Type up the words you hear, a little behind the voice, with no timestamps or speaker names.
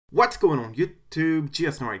What's going on YouTube?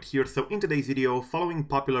 GSN right here. So in today's video, following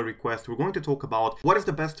popular request, we're going to talk about what is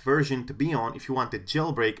the best version to be on if you want to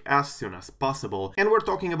jailbreak as soon as possible. And we're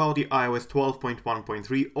talking about the iOS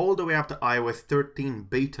 12.1.3 all the way up to iOS 13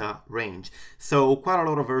 beta range. So quite a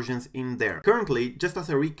lot of versions in there. Currently, just as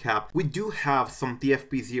a recap, we do have some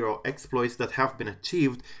TFP0 exploits that have been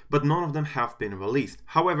achieved, but none of them have been released.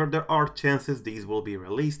 However, there are chances these will be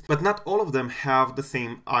released, but not all of them have the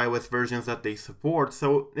same iOS versions that they support,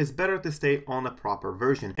 so it's better to stay on a proper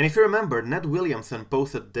version. And if you remember, Williamson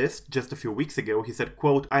posted this just a few weeks ago. He said,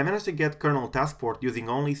 quote, "I managed to get kernel passport using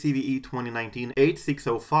only CVE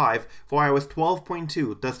 2019-8605 for iOS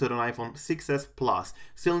 12.2 tested on iPhone 6s Plus.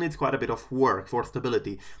 Still needs quite a bit of work for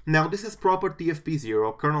stability." Now this is proper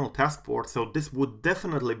TFP0 kernel passport, so this would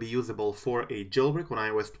definitely be usable for a jailbreak on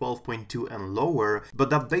iOS 12.2 and lower,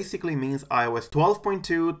 but that basically means iOS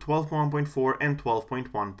 12.2, 12.1.4 and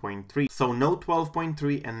 12.1.3. So no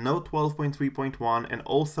 12.3 and no 12.3.1 and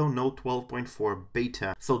also no 12.4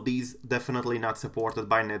 beta. So these definitely not supported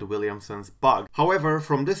by Williamson's bug. However,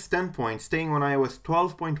 from this standpoint, staying on iOS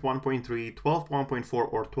 12.1.3, 12.1.4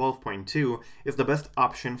 or 12.2 is the best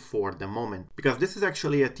option for the moment, because this is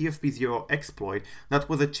actually a TFP0 exploit that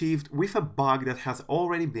was achieved with a bug that has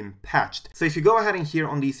already been patched. So if you go ahead and here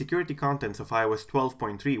on the security contents of iOS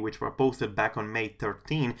 12.3, which were posted back on May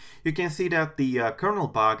 13, you can see that the kernel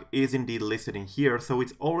bug is indeed listed in here, so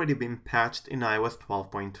it's already been patched in iOS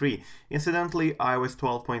 12.3. Incidentally, iOS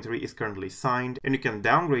 12.3 is currently signed and you can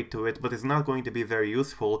downgrade to it, but it's not going to be very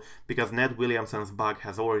useful because Williamson's bug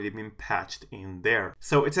has already been patched in there.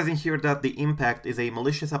 So it says in here that the impact is a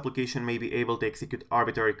malicious application may be able to execute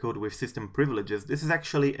arbitrary code with system privileges. This is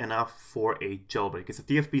actually enough for a jailbreak. It's a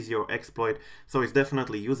TFP0 exploit, so it's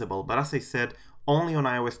definitely usable, but as I said, only on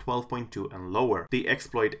iOS 12.2 and lower. The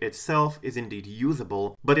exploit itself is indeed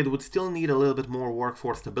usable, but it would still need a little bit more work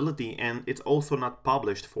for stability, and it's also not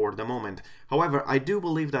published for the moment. However, I do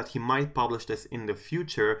believe that he might publish this in the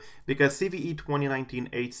future, because CVE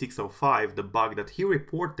 2019-8605, the bug that he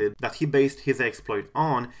reported that he based his exploit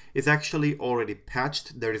on, is actually already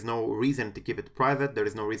patched. There is no reason to keep it private, there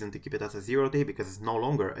is no reason to keep it as a 0-day, because it's no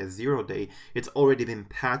longer a 0-day. It's already been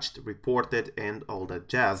patched, reported, and all that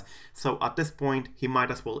jazz. So at this point, he might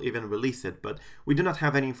as well even release it, but we do not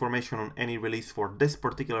have any information on any release for this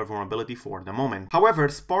particular vulnerability for the moment. However,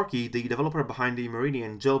 Sparky, the developer behind the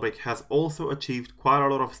Meridian jailbreak, has also achieved quite a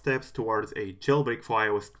lot of steps towards a jailbreak for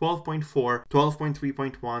iOS 12.4,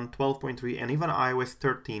 12.3.1, 12.3 and even iOS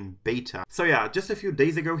 13 beta. So yeah, just a few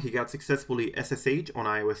days ago he got successfully SSH on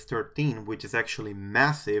iOS 13, which is actually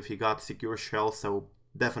massive. He got secure shell, so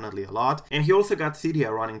definitely a lot. And he also got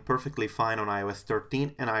Cydia running perfectly fine on iOS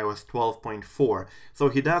 13 and iOS 12.4. So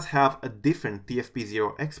he does have a different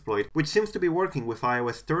TFP0 exploit, which seems to be working with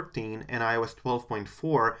iOS 13 and iOS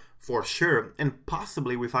 12.4 for sure, and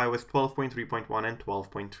possibly with iOS 12.3.1 and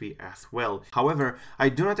 12.3 as well. However, I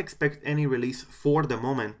do not expect any release for the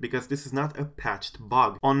moment because this is not a patched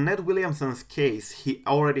bug. On Williamson's case, he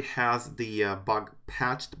already has the bug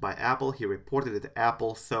patched by Apple. He reported it to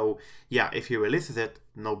Apple, so yeah, if he releases it,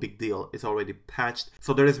 no big deal, it's already patched,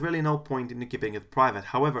 so there is really no point in keeping it private.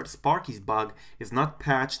 However, Sparky's bug is not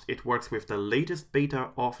patched, it works with the latest beta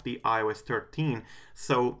of the iOS 13,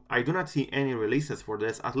 so I do not see any releases for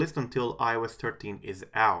this, at least until iOS 13 is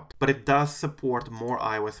out. But it does support more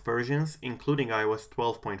iOS versions, including iOS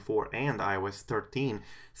 12.4 and iOS 13,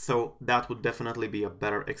 so that would definitely be a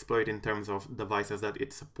better exploit in terms of devices that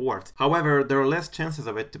it supports. However, there are less chances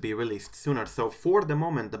of it to be released sooner, so for the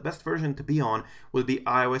moment, the best version to be on will be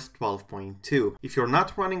iOS 12.2. If you're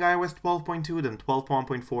not running iOS 12.2, then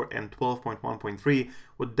 12.1.4 and 12.1.3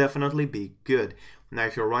 would definitely be good. Now,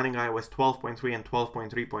 if you're running iOS 12.3 and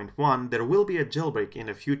 12.3.1, there will be a jailbreak in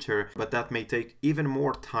the future, but that may take even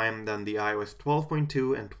more time than the iOS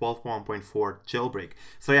 12.2 and 12.1.4 jailbreak.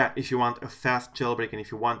 So yeah, if you want a fast jailbreak and if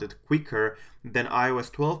you want it quicker, then iOS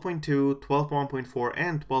 12.2, 12.1.4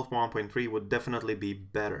 and 12.1.3 would definitely be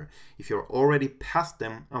better. If you're already past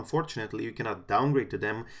them, unfortunately, you cannot downgrade to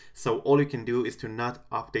them, so all you can do is to not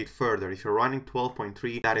update further. If you're running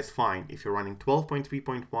 12.3, that is fine. If you're running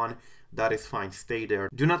 12.3.1, that is fine, stay there.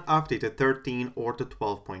 Do not update to 13 or to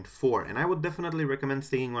 12.4, and I would definitely recommend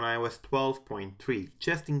staying on iOS 12.3,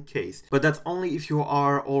 just in case. But that's only if you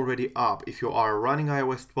are already up. If you are running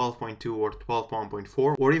iOS 12.2 or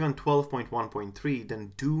 12.1.4 or even 12.1.3,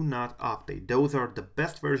 then do not update. Those are the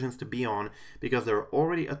best versions to be on because there are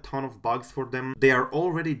already a ton of bugs for them. They are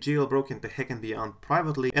already jailbroken to heck and beyond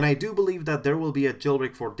privately, and I do believe that there will be a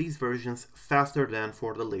jailbreak for these versions faster than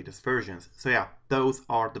for the latest versions. So yeah, those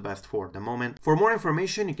are the best for the moment. For more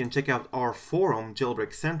information, you can check out our forum,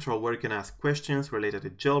 Jailbreak Central, where you can ask questions related to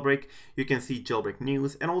jailbreak, you can see jailbreak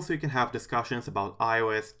news, and also you can have discussions about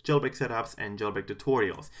iOS, jailbreak setups, and jailbreak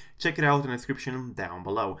tutorials. Check it out in the description down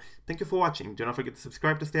below. Thank you for watching. Do not forget to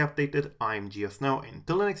subscribe to stay updated. I'm GeoSnow.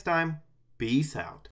 Until the next time, peace out.